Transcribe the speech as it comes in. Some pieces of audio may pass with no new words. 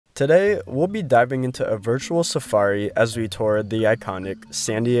Today, we'll be diving into a virtual safari as we tour the iconic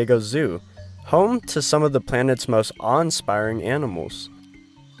San Diego Zoo, home to some of the planet's most awe-inspiring animals.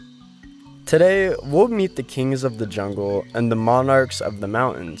 Today, we'll meet the kings of the jungle and the monarchs of the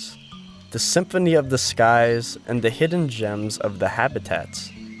mountains, the symphony of the skies and the hidden gems of the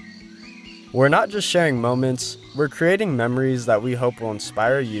habitats. We're not just sharing moments, we're creating memories that we hope will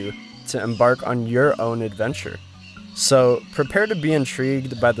inspire you to embark on your own adventure. So prepare to be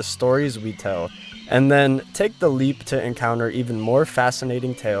intrigued by the stories we tell, and then take the leap to encounter even more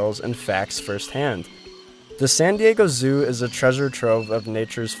fascinating tales and facts firsthand. The San Diego Zoo is a treasure trove of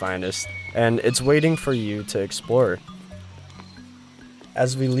nature's finest, and it's waiting for you to explore.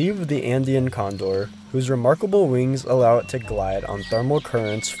 As we leave the Andean condor, whose remarkable wings allow it to glide on thermal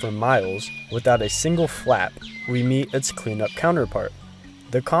currents for miles without a single flap, we meet its cleanup counterpart.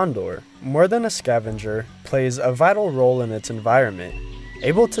 The condor, more than a scavenger, plays a vital role in its environment,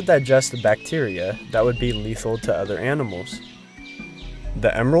 able to digest bacteria that would be lethal to other animals.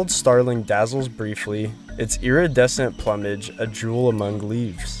 The emerald starling dazzles briefly, its iridescent plumage a jewel among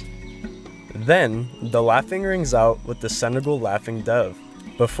leaves. Then, the laughing rings out with the Senegal laughing dove,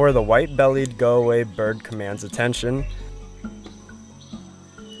 before the white-bellied go-away bird commands attention.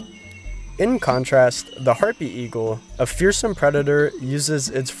 In contrast, the harpy eagle, a fearsome predator, uses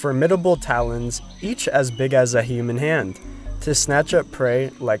its formidable talons, each as big as a human hand, to snatch up prey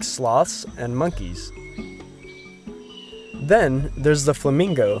like sloths and monkeys. Then, there's the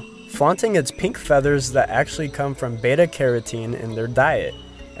flamingo, flaunting its pink feathers that actually come from beta-carotene in their diet,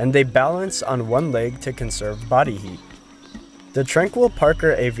 and they balance on one leg to conserve body heat. The tranquil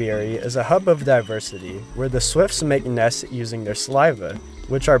Parker aviary is a hub of diversity, where the swifts make nests using their saliva,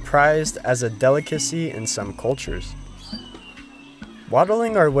 which are prized as a delicacy in some cultures.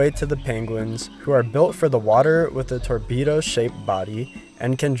 Waddling our way to the penguins, who are built for the water with a torpedo-shaped body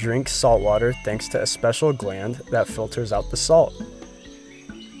and can drink salt water thanks to a special gland that filters out the salt.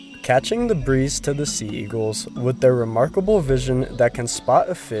 Catching the breeze to the sea eagles with their remarkable vision that can spot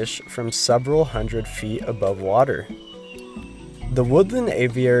a fish from several hundred feet above water. The woodland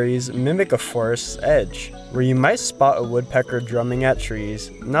aviaries mimic a forest's edge, where you might spot a woodpecker drumming at trees,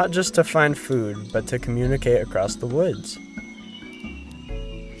 not just to find food, but to communicate across the woods.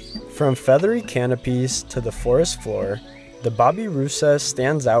 From feathery canopies to the forest floor, the babirusa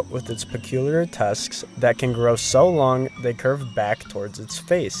stands out with its peculiar tusks that can grow so long they curve back towards its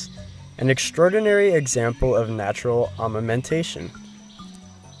face, an extraordinary example of natural ornamentation.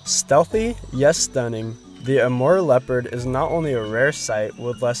 Stealthy, yet stunning, the Amur leopard is not only a rare sight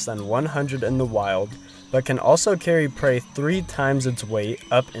with less than 100 in the wild, but can also carry prey 3 times its weight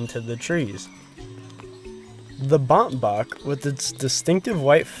up into the trees. The bontebok, with its distinctive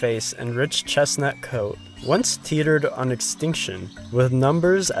white face and rich chestnut coat, once teetered on extinction, with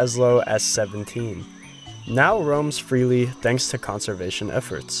numbers as low as 17, now roams freely thanks to conservation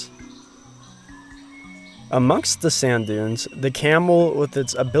efforts. Amongst the sand dunes, the camel, with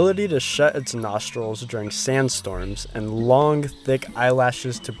its ability to shut its nostrils during sandstorms and long, thick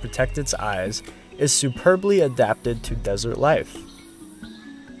eyelashes to protect its eyes, is superbly adapted to desert life.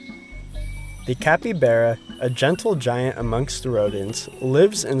 The capybara, a gentle giant amongst rodents,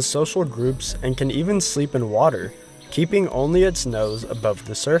 lives in social groups and can even sleep in water, keeping only its nose above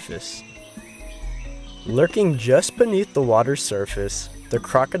the surface. Lurking just beneath the water's surface, the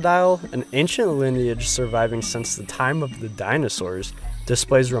crocodile, an ancient lineage surviving since the time of the dinosaurs,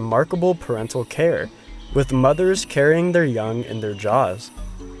 displays remarkable parental care, with mothers carrying their young in their jaws.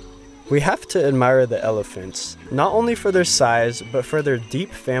 We have to admire the elephants, not only for their size, but for their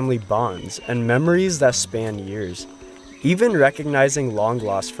deep family bonds and memories that span years, even recognizing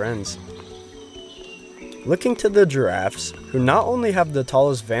long-lost friends. Looking to the giraffes, who not only have the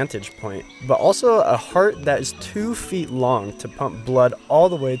tallest vantage point, but also a heart that is 2 feet long to pump blood all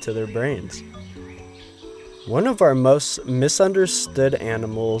the way to their brains. One of our most misunderstood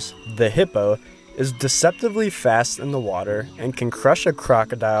animals, the hippo, is deceptively fast in the water and can crush a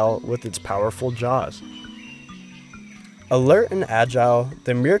crocodile with its powerful jaws. Alert and agile,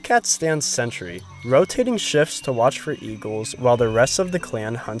 the meerkat stands sentry, rotating shifts to watch for eagles while the rest of the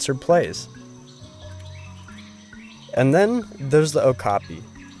clan hunts or plays. And then there's the okapi,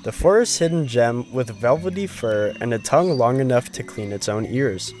 the forest's hidden gem with velvety fur and a tongue long enough to clean its own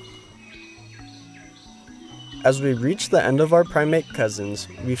ears. As we reach the end of our primate cousins,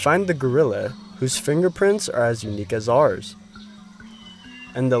 we find the gorilla, whose fingerprints are as unique as ours.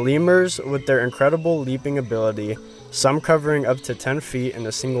 And the lemurs with their incredible leaping ability, some covering up to 10 feet in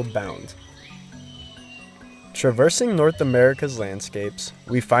a single bound. Traversing North America's landscapes,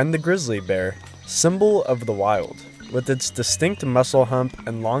 we find the grizzly bear, symbol of the wild, with its distinct muscle hump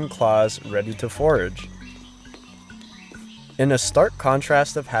and long claws ready to forage. In a stark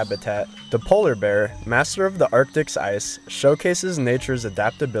contrast of habitat, the polar bear, master of the Arctic's ice, showcases nature's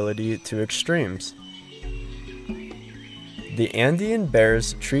adaptability to extremes. The Andean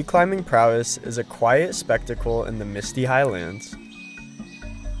bear's tree-climbing prowess is a quiet spectacle in the misty highlands.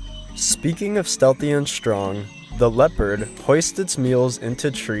 Speaking of stealthy and strong, the leopard hoists its meals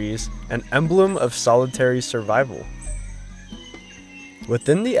into trees, an emblem of solitary survival.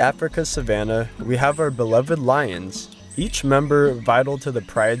 Within the Africa savanna, we have our beloved lions, each member vital to the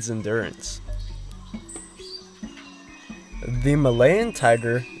pride's endurance. The Malayan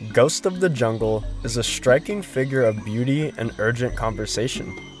tiger, ghost of the jungle, is a striking figure of beauty and urgent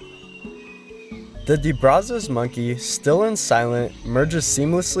conversation. The de Brazos monkey, still and silent, merges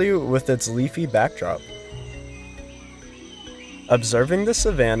seamlessly with its leafy backdrop. Observing the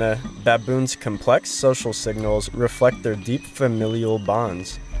savanna, baboons' complex social signals reflect their deep familial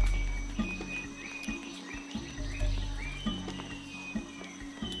bonds.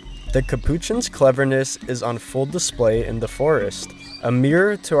 The capuchin's cleverness is on full display in the forest, a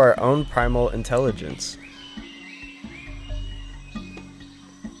mirror to our own primal intelligence.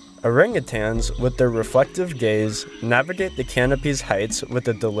 Orangutans, with their reflective gaze, navigate the canopy's heights with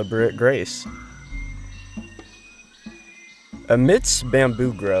a deliberate grace. Amidst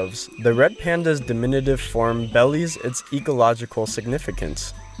bamboo groves, the red panda's diminutive form bellies its ecological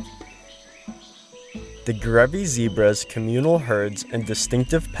significance. The Grevy zebra's communal herds and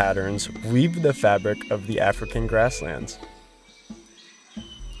distinctive patterns weave the fabric of the African grasslands.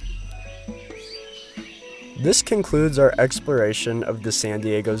 This concludes our exploration of the San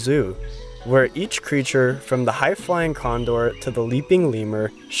Diego Zoo, where each creature, from the high-flying condor to the leaping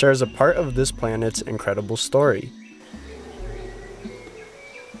lemur, shares a part of this planet's incredible story.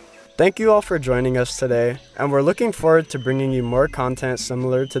 Thank you all for joining us today, and we're looking forward to bringing you more content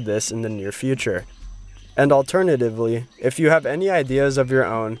similar to this in the near future. And alternatively, if you have any ideas of your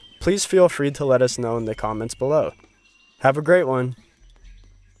own, please feel free to let us know in the comments below. Have a great one!